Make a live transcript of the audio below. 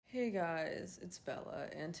Hey guys, it's Bella,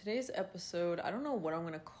 and today's episode, I don't know what I'm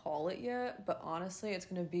going to call it yet, but honestly, it's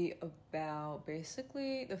going to be about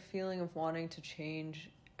basically the feeling of wanting to change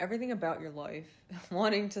everything about your life,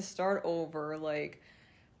 wanting to start over, like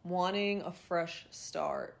wanting a fresh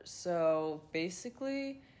start. So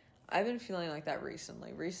basically, I've been feeling like that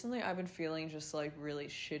recently. Recently, I've been feeling just like really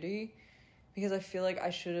shitty because I feel like I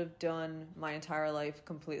should have done my entire life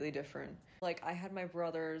completely different. Like, I had my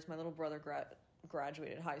little brother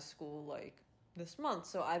graduated high school like this month,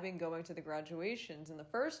 so I've been going to the graduations, and the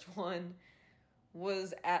first one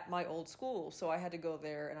was at my old school, so I had to go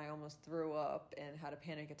there and I almost threw up and had a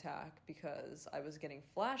panic attack because I was getting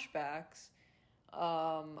flashbacks.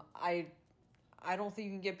 I don't think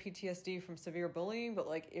you can get PTSD from severe bullying, but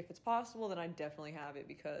like if it's possible, then I definitely have it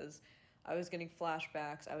because I was getting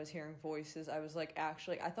flashbacks, I was hearing voices, I was like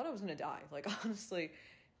actually, I thought I was gonna die. Like honestly,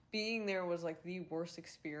 being there was like the worst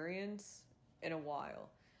experience in a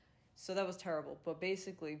while. So that was terrible. But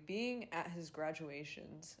basically, being at his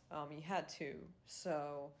graduations, he had two.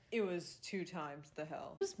 So it was two times the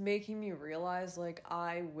hell. Just making me realize, like,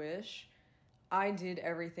 I wish I did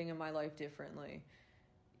everything in my life differently.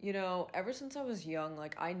 You know, ever since I was young,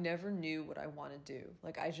 like, I never knew what I want to do.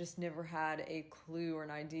 Like, I just never had a clue or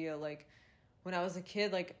an idea. Like, when I was a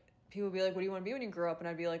kid, like, people would be like, what do you want to be when you grow up? And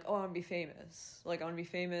I'd be like, oh, I want to be famous. Like, I want to be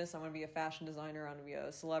famous. I want to be a fashion designer. I want to be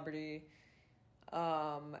a celebrity.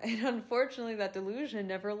 And unfortunately, that delusion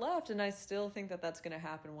never left. And I still think that that's going to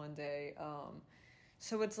happen one day.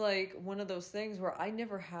 So it's like one of those things where I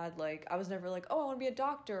never had, like, I was never like, oh, I want to be a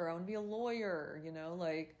doctor. I want to be a lawyer. You know,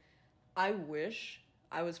 like, I wish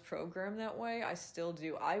I was programmed that way. I still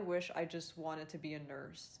do. I wish I just wanted to be a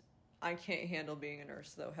nurse. I can't handle being a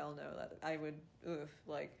nurse, though. Hell no. That I would,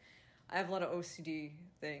 like, I have a lot of OCD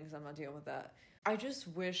things. I'm not dealing with that. I just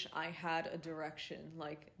wish I had a direction,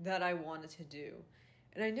 like, that I wanted to do.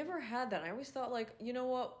 And I never had that. I always thought, like, you know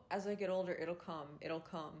what? As I get older, it'll come. It'll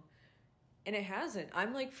come. And it hasn't.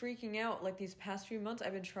 I'm, like, freaking out. Like, these past few months,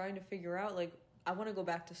 I've been trying to figure out, like, I want to go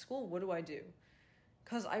back to school. What do I do?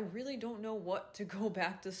 Because I really don't know what to go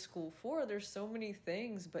back to school for. There's so many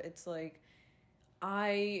things, but it's like,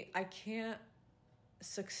 I can't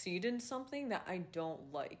succeed in something that I don't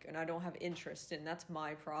like and I don't have interest in. That's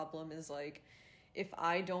my problem, is like, if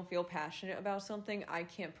I don't feel passionate about something, I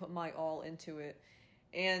can't put my all into it.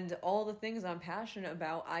 And all the things I'm passionate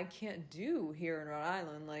about, I can't do here in Rhode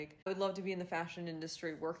Island. Like, I would love to be in the fashion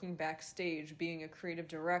industry, working backstage, being a creative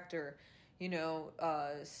director, you know,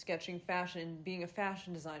 sketching fashion, being a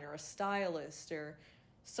fashion designer, a stylist, or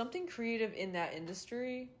something creative in that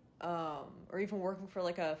industry, or even working for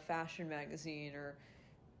like a fashion magazine or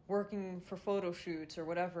working for photo shoots or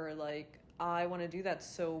whatever. Like, I want to do that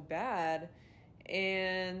so bad,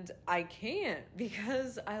 and I can't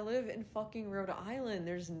because I live in fucking Rhode Island.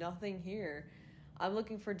 There's nothing here. I'm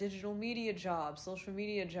looking for digital media jobs, social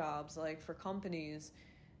media jobs, like for companies,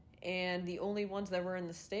 and the only ones that were in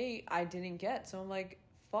the state I didn't get. So I'm like,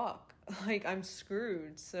 fuck, like, I'm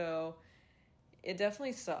screwed. So it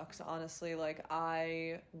definitely sucks, honestly. Like,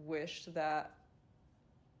 I wished that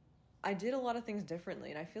I did a lot of things differently,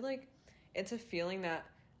 and I feel like it's a feeling that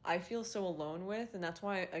I feel so alone with, and that's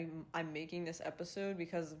why I'm making this episode,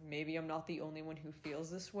 because maybe I'm not the only one who feels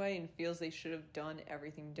this way and feels they should have done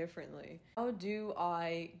everything differently. How do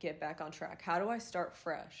I get back on track? How do I start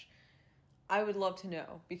fresh? I would love to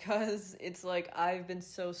know, because it's like I've been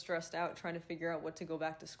so stressed out trying to figure out what to go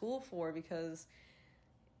back to school for, because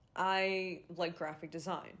I like graphic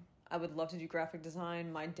design. I would love to do graphic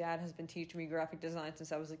design. My dad has been teaching me graphic design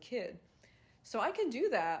since I was a kid. So I can do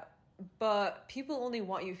that, but people only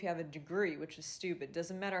want you if you have a degree, which is stupid.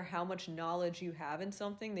 Doesn't matter how much knowledge you have in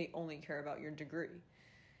something, they only care about your degree.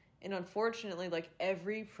 And unfortunately, like,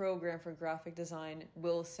 every program for graphic design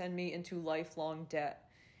will send me into lifelong debt.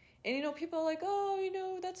 And, you know, people are like, oh, you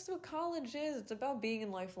know, that's what college is. It's about being in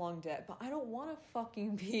lifelong debt. But I don't want to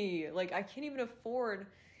fucking be. Like, I can't even afford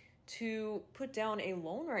to put down a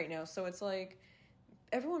loan right now. So it's like,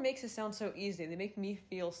 everyone makes it sound so easy. They make me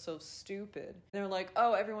feel so stupid. They're like,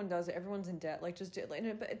 oh, everyone does it. Everyone's in debt. Like, just do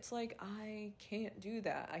it. But it's like, I can't do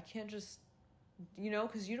that. I can't just, you know,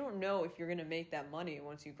 because you don't know if you're going to make that money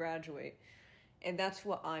once you graduate. And that's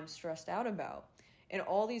what I'm stressed out about. And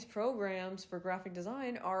all these programs for graphic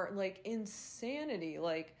design are like insanity,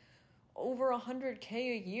 like over $100K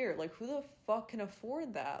a year. Like, who the fuck can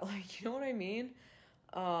afford that? Like, you know what I mean?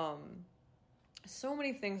 So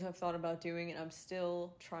many things I've thought about doing, and I'm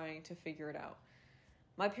still trying to figure it out.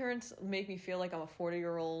 My parents make me feel like I'm a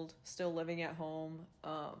 40-year-old still living at home.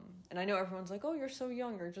 And I know everyone's like, oh, you're so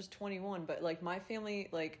young, you're just 21. But like, my family,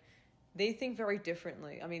 like, they think very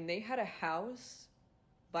differently. I mean, they had a house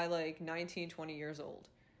by like 19, 20 years old.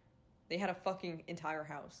 They had a fucking entire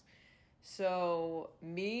house. So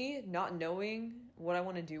me not knowing what I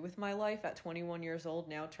want to do with my life at 21 years old,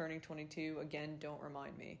 now turning 22, again, don't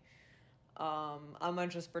remind me. I'm gonna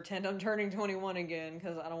just pretend I'm turning 21 again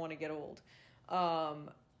because I don't want to get old.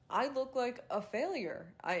 I look like a failure.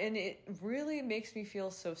 And it really makes me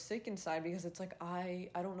feel so sick inside because it's like I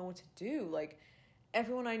don't know what to do. Like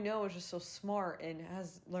everyone I know is just so smart and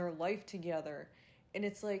has their life together. And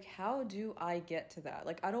it's like, how do I get to that?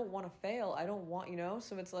 Like I don't want to fail. I don't want,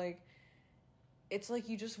 so it's like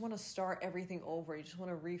you just want to start everything over. You just want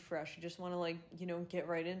to refresh. You just want to like, get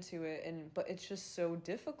right into it. But it's just so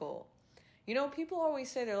difficult. People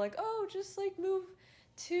always say they're like, oh, just like move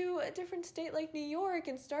to a different state like New York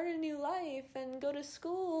and start a new life and go to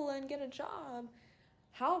school and get a job.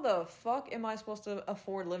 How the fuck am I supposed to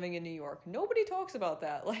afford living in New York? Nobody talks about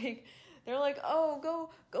that. Like, they're like, oh,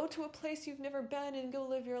 go to a place you've never been and go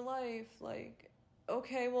live your life. Like,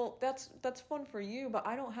 okay, well, that's fun for you, but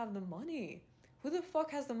I don't have the money. Who the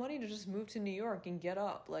fuck has the money to just move to New York and get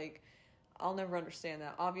up? Like, I'll never understand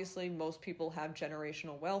that. Obviously, most people have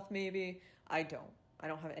generational wealth, maybe. I don't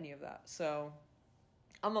have any of that. So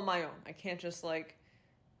I'm on my own. I can't just like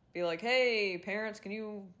be like, hey, parents, can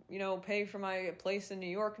you, pay for my place in New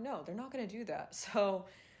York? No, they're not going to do that. So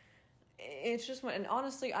it's just, and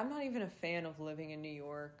honestly, I'm not even a fan of living in New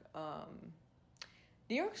York.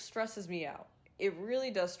 New York stresses me out. It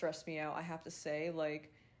really does stress me out, I have to say.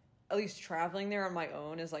 Like, at least traveling there on my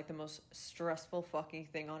own is like the most stressful fucking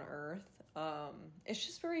thing on earth. It's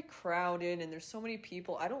just very crowded and there's so many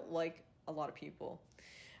people. I don't like a lot of people.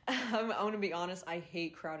 I'm going to be honest, I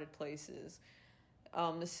hate crowded places.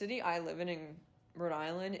 The city I live in Rhode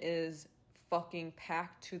Island is fucking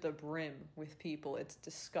packed to the brim with people. It's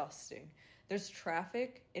disgusting. There's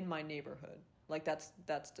traffic in my neighborhood. Like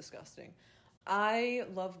that's disgusting. I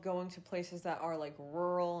love going to places that are like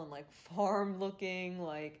rural and like farm looking,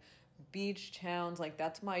 like beach towns. Like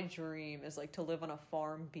that's my dream, is like to live on a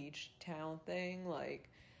farm beach town thing. Like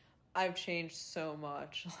I've changed so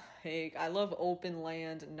much. Like I love open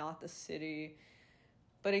land, not the city.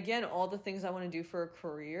 But again, all the things I want to do for a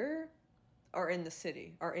career are in the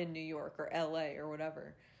city, are in New York or LA or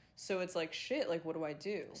whatever. So it's like, shit, like what do I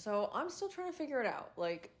do? So I'm still trying to figure it out.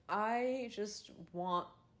 Like I just want,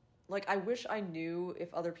 like I wish I knew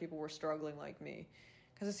if other people were struggling like me.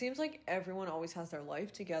 Because it seems like everyone always has their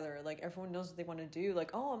life together. Like everyone knows what they want to do.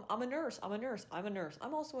 Like, oh, I'm a nurse. I'm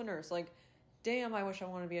also a nurse. Like, damn, I wish I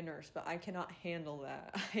wanted to be a nurse, but I cannot handle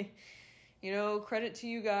that. Credit to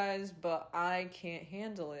you guys, but I can't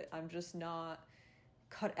handle it. I'm just not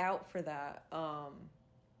cut out for that.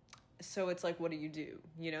 So it's like, what do?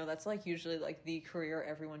 That's like usually like the career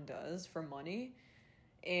everyone does for money.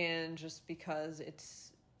 And just because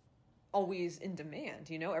it's always in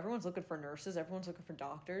demand, everyone's looking for nurses, everyone's looking for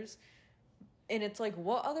doctors. And it's like,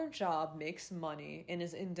 what other job makes money and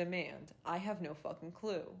is in demand? I have no fucking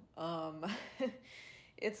clue.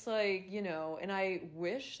 It's like, and I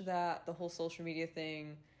wish that the whole social media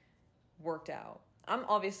thing worked out. I'm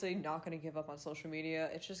obviously not going to give up on social media.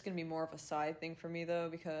 It's just going to be more of a side thing for me, though,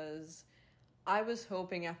 because I was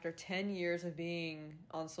hoping after 10 years of being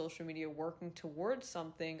on social media, working towards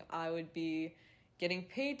something, I would be getting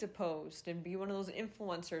paid to post and be one of those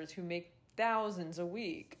influencers who make thousands a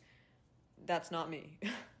week. That's not me.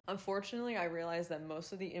 Unfortunately, I realized that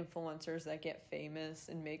most of the influencers that get famous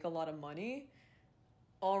and make a lot of money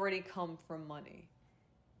already come from money.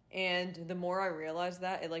 And the more I realize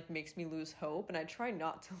that, it like makes me lose hope. And I try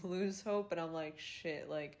not to lose hope, but I'm like, shit,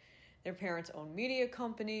 like their parents own media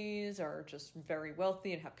companies, are just very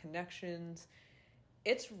wealthy and have connections.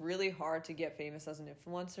 It's really hard to get famous as an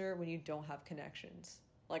influencer when you don't have connections.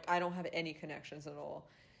 Like I don't have any connections at all.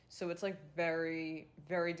 So it's like very,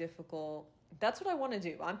 very difficult. That's what I want to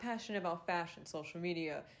do. I'm passionate about fashion, social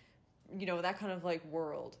media, that kind of like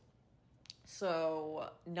world. So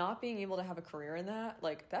not being able to have a career in that,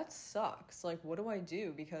 like that sucks. Like what do I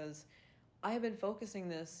do? Because I have been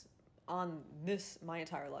focusing on this my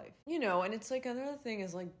entire life. And it's like another thing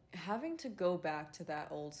is like having to go back to that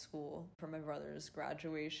old school for my brother's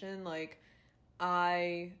graduation. Like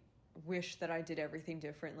I wish that I did everything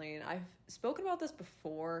differently. And I've spoken about this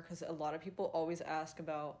before because a lot of people always ask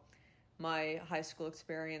about my high school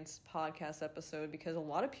experience podcast episode because a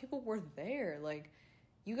lot of people were there. Like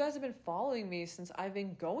you guys have been following me since I've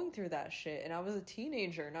been going through that shit. And I was a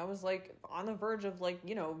teenager and I was like on the verge of like,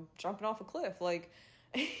 jumping off a cliff. Like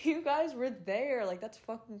you guys were there. Like that's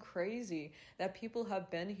fucking crazy that people have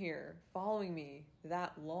been here following me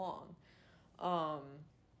that long.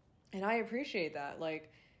 And I appreciate that.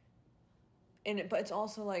 Like, but it's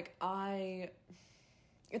also like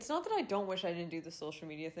it's not that I don't wish I didn't do the social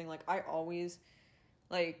media thing. Like, I always,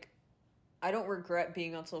 like, I don't regret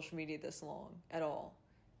being on social media this long at all.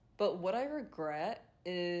 But what I regret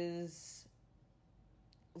is,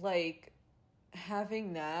 like,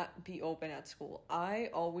 having that be open at school. I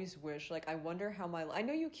always wish, like, I wonder how I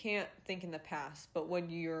know you can't think in the past, but when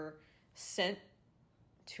you're sent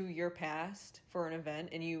to your past for an event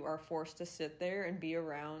and you are forced to sit there and be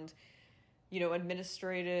around,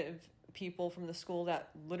 administrative people from the school that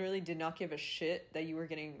literally did not give a shit that you were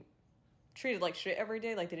getting treated like shit every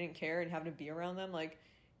day, like they didn't care, and having to be around them, like,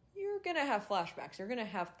 you're gonna have flashbacks. You're gonna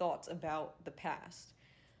have thoughts about the past.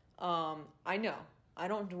 I know. I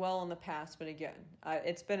don't dwell on the past, but again,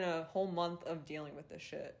 it's been a whole month of dealing with this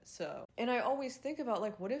shit. So, and I always think about,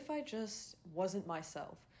 like, what if I just wasn't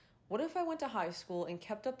myself? What if I went to high school and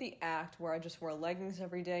kept up the act where I just wore leggings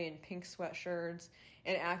every day and pink sweatshirts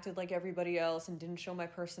and acted like everybody else and didn't show my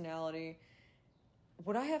personality?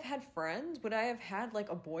 Would I have had friends? Would I have had, like,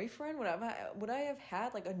 a boyfriend? Would I have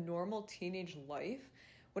had, like, a normal teenage life?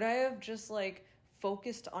 Would I have just, like,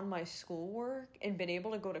 focused on my schoolwork and been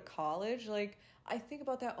able to go to college? Like, I think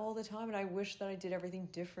about that all the time, and I wish that I did everything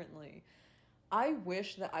differently. I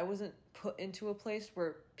wish that I wasn't put into a place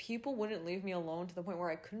where people wouldn't leave me alone to the point where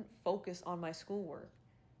I couldn't focus on my schoolwork.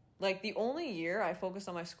 Like, the only year I focused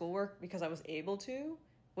on my schoolwork because I was able to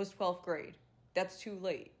was 12th grade. That's too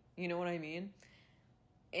late. You know what I mean?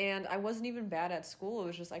 And I wasn't even bad at school. It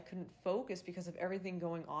was just I couldn't focus because of everything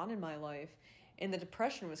going on in my life. And the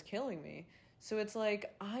depression was killing me. So it's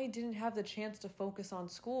like I didn't have the chance to focus on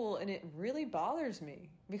school, and it really bothers me.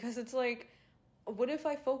 Because it's like, what if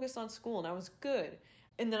I focused on school and I was good?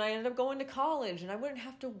 And then I ended up going to college, and I wouldn't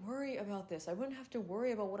have to worry about this. I wouldn't have to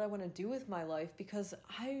worry about what I want to do with my life because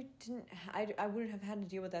I wouldn't have had to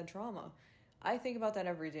deal with that drama. I think about that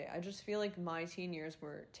every day. I just feel like my teen years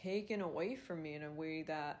were taken away from me in a way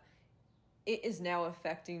that it is now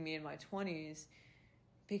affecting me in my 20s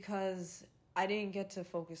because I didn't get to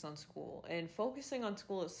focus on school. And focusing on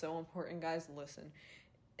school is so important, guys. Listen,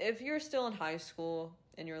 if you're still in high school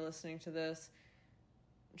and you're listening to this,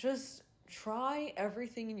 just try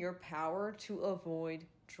everything in your power to avoid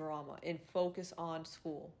drama and focus on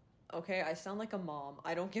school. Okay? I sound like a mom.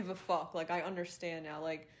 I don't give a fuck. Like, I understand now.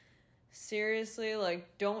 Like, seriously,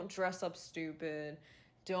 like, don't dress up stupid.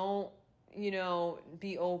 Don't,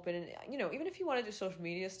 be open. And, even if you want to do social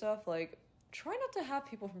media stuff, like, try not to have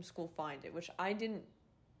people from school find it, which I didn't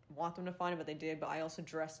want them to find it, but they did. But I also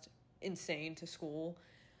dressed insane to school.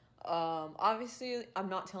 Obviously, I'm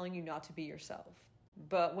not telling you not to be yourself.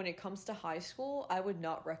 But when it comes to high school, I would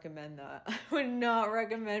not recommend that. I would not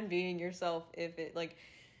recommend being yourself if it, like,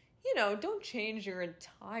 don't change your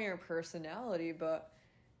entire personality, but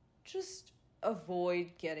just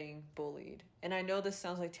avoid getting bullied. And I know this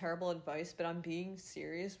sounds like terrible advice, but I'm being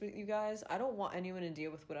serious with you guys. I don't want anyone to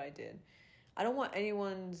deal with what I did. I don't want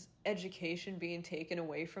anyone's education being taken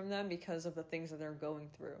away from them because of the things that they're going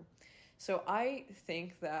through. So I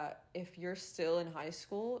think that if you're still in high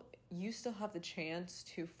school, you still have the chance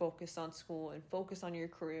to focus on school and focus on your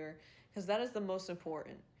career because that is the most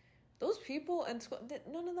important. Those people in school,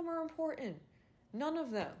 none of them are important. None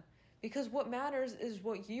of them. Because what matters is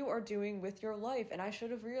what you are doing with your life. And I should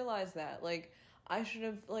have realized that. Like, I should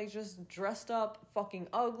have, like, just dressed up fucking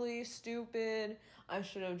ugly, stupid. I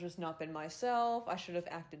should have just not been myself. I should have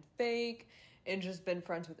acted fake and just been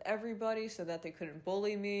friends with everybody so that they couldn't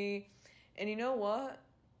bully me. And you know what?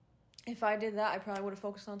 If I did that, I probably would have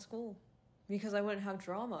focused on school because I wouldn't have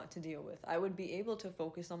drama to deal with. I would be able to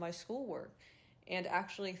focus on my schoolwork and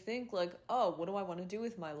actually think, like, oh, what do I want to do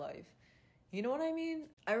with my life? You know what I mean?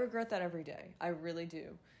 I regret that every day. I really do.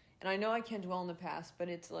 And I know I can't dwell in the past, but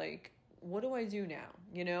it's like, what do I do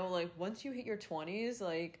now? Like, once you hit your 20s,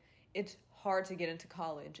 like, it's hard to get into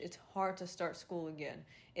college. It's hard to start school again.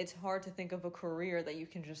 It's hard to think of a career that you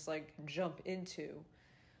can just, like, jump into.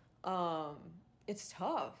 It's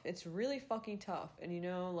tough. It's really fucking tough.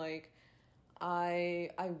 And, like, I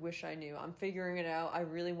wish I knew. I'm figuring it out. I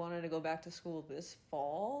really wanted to go back to school this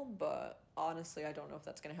fall, but honestly, I don't know if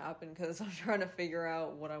that's going to happen because I'm trying to figure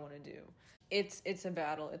out what I want to do. It's a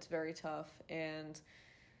battle. It's very tough. And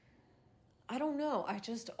I don't know. I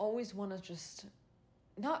just always want to just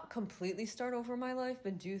not completely start over my life,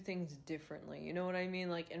 but do things differently. You know what I mean?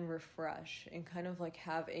 Like, and refresh and kind of like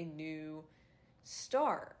have a new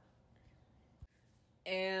start.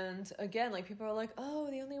 And again, like, people are like, oh,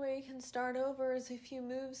 the only way you can start over is if you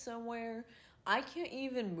move somewhere. I can't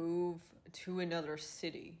even move to another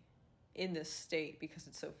city in this state because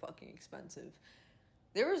it's so fucking expensive.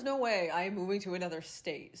 There is no way I am moving to another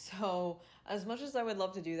state. So as much as I would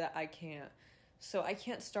love to do that, I can't. So I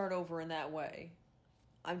can't start over in that way.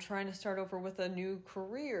 I'm trying to start over with a new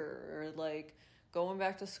career, or like going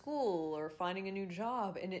back to school or finding a new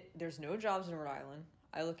job, and there's no jobs in Rhode Island.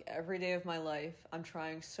 I look every day of my life. I'm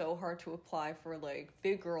trying so hard to apply for like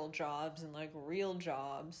big girl jobs and like real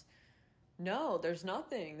jobs. No, there's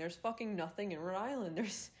nothing. There's fucking nothing in Rhode Island.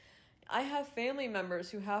 I have family members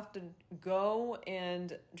who have to go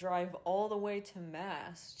and drive all the way to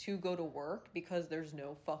Mass to go to work because there's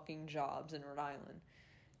no fucking jobs in Rhode Island.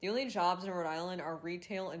 The only jobs in Rhode Island are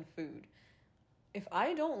retail and food. If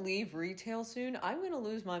I don't leave retail soon, I'm going to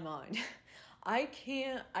lose my mind. I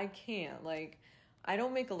can't. Like, I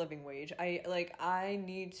don't make a living wage. I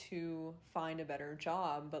need to find a better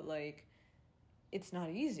job, but like, it's not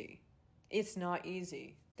easy. It's not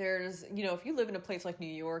easy. There's, if you live in a place like New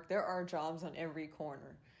York, there are jobs on every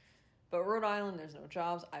corner. But Rhode Island, there's no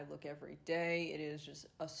jobs. I look every day. It is just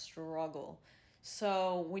a struggle.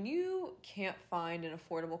 So when you can't find an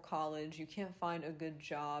affordable college, you can't find a good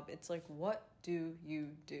job, it's like, what do you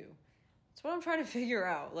do? It's what I'm trying to figure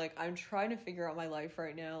out. Like, I'm trying to figure out my life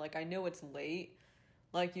right now. Like, I know it's late.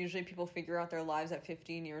 Like, usually people figure out their lives at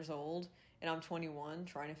 15 years old, and I'm 21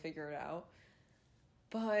 trying to figure it out.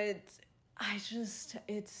 But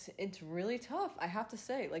it's really tough, I have to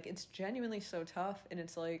say. Like, it's genuinely so tough, and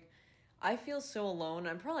it's like, I feel so alone.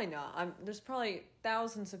 I'm probably not. There's probably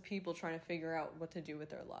thousands of people trying to figure out what to do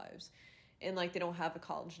with their lives. And like, they don't have a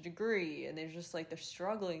college degree, and they're just like, they're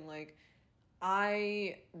struggling. Like,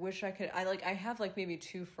 I wish I could, I have like maybe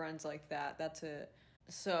 2 friends like that. That's it.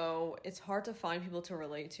 So it's hard to find people to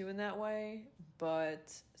relate to in that way.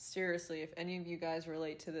 But seriously, if any of you guys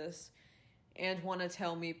relate to this and want to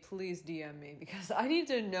tell me, please DM me, because I need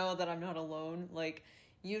to know that I'm not alone. Like,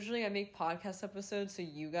 usually I make podcast episodes so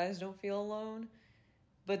you guys don't feel alone.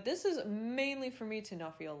 But this is mainly for me to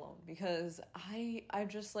not feel alone, because I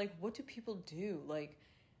just like, what do people do? Like,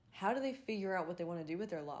 how do they figure out what they want to do with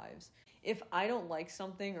their lives? If I don't like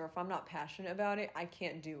something, or if I'm not passionate about it, I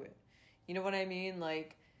can't do it. You know what I mean?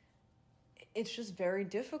 Like, it's just very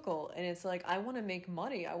difficult. And it's like, I want to make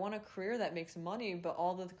money. I want a career that makes money, but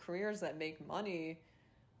all the careers that make money,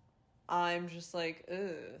 I'm just like,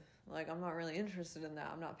 ugh. Like, I'm not really interested in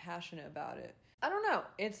that. I'm not passionate about it. I don't know.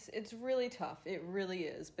 It's really tough. It really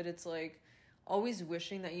is. But it's like always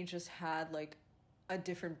wishing that you just had like a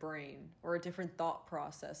different brain or a different thought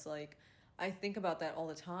process. Like, I think about that all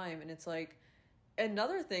the time. And it's like,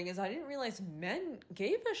 another thing is, I didn't realize men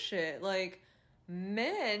gave a shit. Like,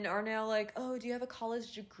 men are now like, oh, do you have a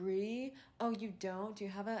college degree? Oh, you don't? Do you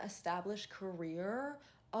have an established career?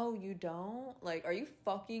 Oh, you don't? Like, are you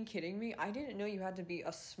fucking kidding me? I didn't know you had to be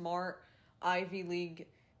a smart Ivy League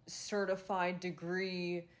certified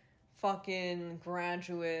degree fucking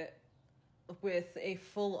graduate with a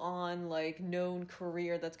full-on, like, known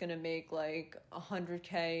career that's gonna make, like,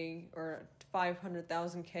 100K or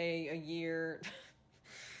 500,000K a year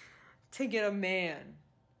to get a man.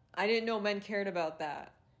 I didn't know men cared about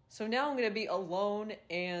that. So now I'm gonna be alone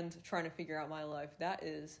and trying to figure out my life. That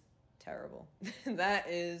is terrible. That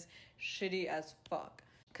is shitty as fuck.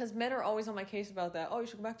 Because men are always on my case about that. Oh, you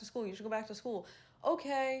should go back to school. You should go back to school.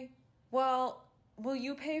 Okay, well, will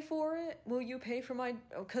you pay for it? Will you pay for my...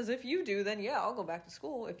 Because if you do, then yeah, I'll go back to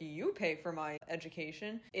school. If you pay for my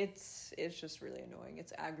education, it's just really annoying.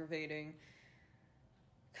 It's aggravating.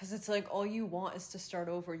 Because it's like, all you want is to start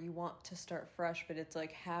over. You want to start fresh, but it's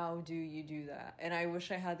like, how do you do that? And I wish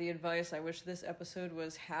I had the advice. I wish this episode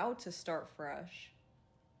was how to start fresh.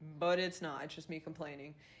 But it's not. It's just me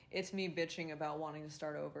complaining. It's me bitching about wanting to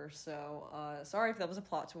start over. So, sorry if that was a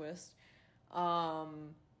plot twist.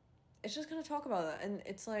 It's just gonna talk about that. And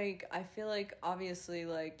it's like, I feel like, obviously,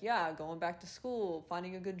 like, yeah, going back to school,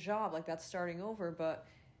 finding a good job, like, that's starting over. But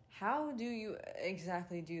how do you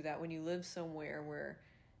exactly do that when you live somewhere where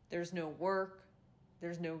there's no work,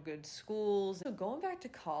 there's no good schools? So going back to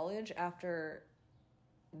college after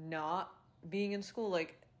not being in school,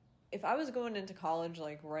 like, if I was going into college,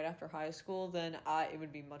 like, right after high school, then it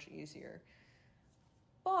would be much easier.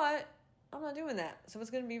 But I'm not doing that, so it's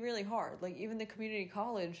going to be really hard. Like, even the community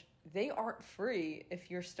college, they aren't free if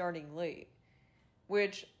you're starting late.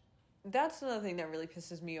 Which, that's another thing that really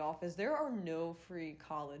pisses me off, is there are no free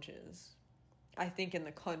colleges, I think, in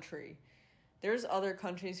the country. There's other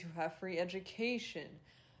countries who have free education.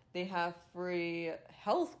 They have free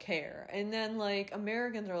health care. And then, like,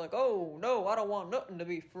 Americans are like, oh, no, I don't want nothing to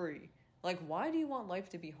be free. Like, why do you want life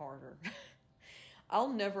to be harder? I'll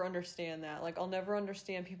never understand that. Like, I'll never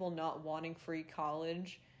understand people not wanting free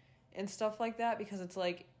college and stuff like that, because it's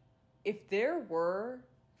like, if there were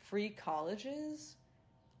free colleges,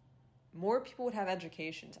 more people would have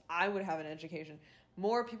educations. I would have an education.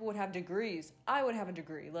 More people would have degrees. I would have a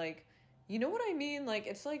degree. Like, You know what I mean? Like,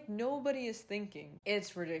 it's like nobody is thinking.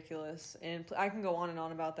 It's ridiculous. And I can go on and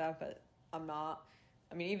on about that, but I'm not.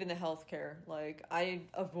 I mean, even the healthcare. Like, I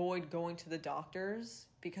avoid going to the doctors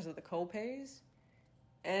because of the copays.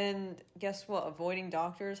 And guess what? Avoiding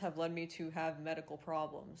doctors have led me to have medical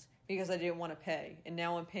problems because I didn't want to pay. And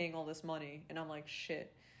now I'm paying all this money, and I'm like,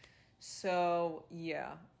 shit. So,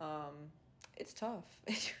 yeah, it's tough.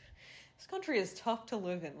 This country is tough to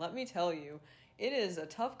live in, let me tell you. It is a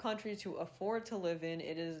tough country to afford to live in.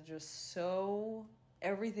 It is just so,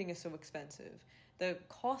 everything is so expensive. The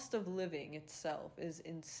cost of living itself is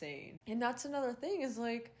insane. And that's another thing is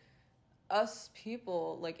like, us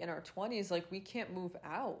people, like in our 20s, like we can't move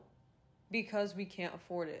out because we can't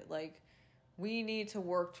afford it. Like, we need to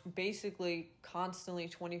work basically constantly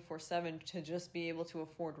 24/7 to just be able to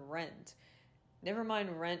afford rent. Never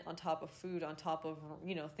mind rent on top of food, on top of,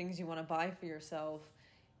 you know, things you want to buy for yourself.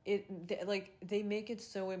 Like, they make it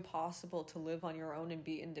so impossible to live on your own and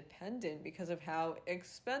be independent because of how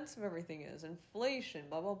expensive everything is. Inflation,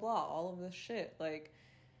 blah, blah, blah, all of this shit. Like,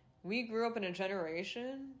 we grew up in a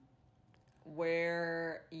generation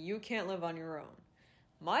where you can't live on your own.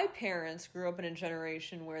 My parents grew up in a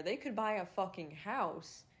generation where they could buy a fucking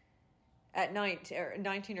house at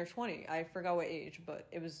 19 or 20. I forgot what age, but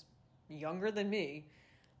it was younger than me.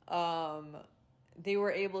 They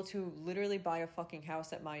were able to literally buy a fucking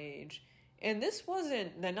house at my age. And this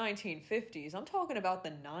wasn't the 1950s. I'm talking about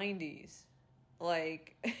the 90s.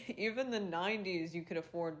 Like, even the 90s you could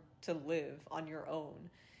afford to live on your own.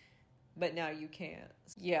 But now you can't.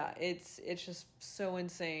 Yeah, it's just so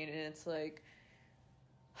insane. And it's like,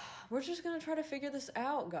 we're just going to try to figure this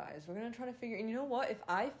out, guys. We're going to try to figure... And you know what? If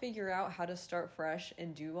I figure out how to start fresh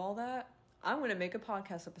and do all that, I'm going to make a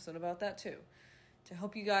podcast episode about that too, to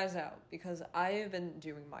help you guys out, because I have been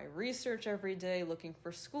doing my research every day, looking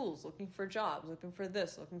for schools, looking for jobs, looking for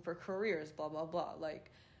this, looking for careers, blah, blah, blah.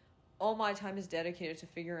 Like, all my time is dedicated to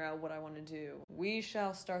figuring out what I want to do. We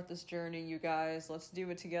shall start this journey, you guys. Let's do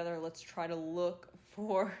it together. Let's try to look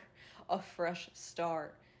for a fresh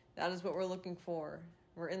start. That is what we're looking for.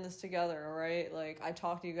 We're in this together, all right? Like, I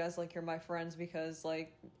talk to you guys like you're my friends because,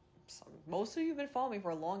 like, most of you have been following me for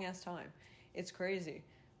a long-ass time. It's crazy.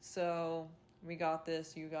 So, we got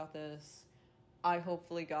this. You got this. I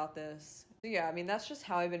hopefully got this. So yeah, I mean, that's just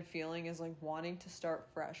how I've been feeling, is like wanting to start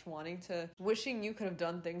fresh, wishing you could have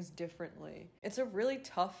done things differently. It's a really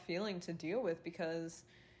tough feeling to deal with because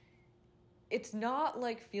it's not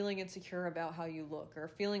like feeling insecure about how you look or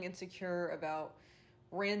feeling insecure about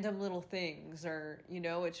random little things, or, you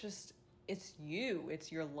know, it's just, it's you,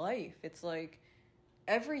 it's your life. It's like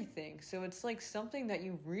everything. So it's like something that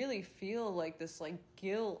you really feel like this like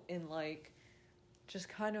guilt and like just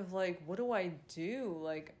kind of like, what do I do?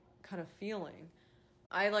 Like, kind of feeling.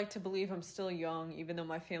 I like to believe I'm still young, even though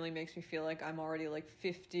my family makes me feel like I'm already like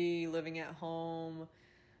 50, living at home.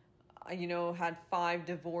 I, you know, had 5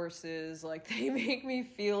 divorces. Like, they make me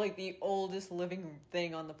feel like the oldest living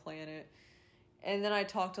thing on the planet. And then I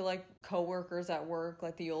talk to like coworkers at work,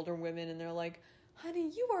 like the older women, and they're like, honey,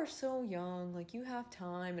 you are so young, like you have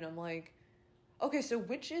time. And I'm like, okay, so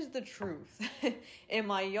which is the truth? Am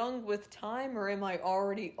I young with time, or am I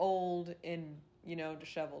already old and, you know,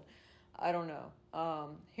 disheveled? I don't know.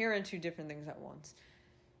 Hearing 2 different things at once.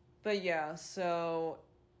 But yeah, so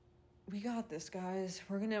we got this, guys.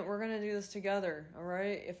 We're gonna do this together, all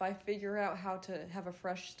right? If I figure out how to have a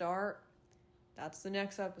fresh start, that's the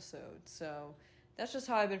next episode. So that's just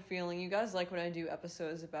how I've been feeling. You guys like when I do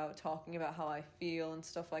episodes about talking about how I feel and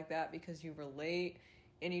stuff like that, because you relate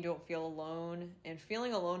and you don't feel alone. And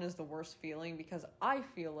feeling alone is the worst feeling, because I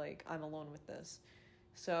feel like I'm alone with this.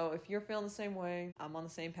 So if you're feeling the same way, I'm on the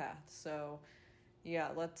same path. So yeah,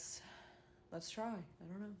 let's try.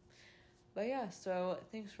 I don't know. But yeah, so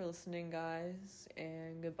thanks for listening, guys,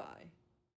 and goodbye.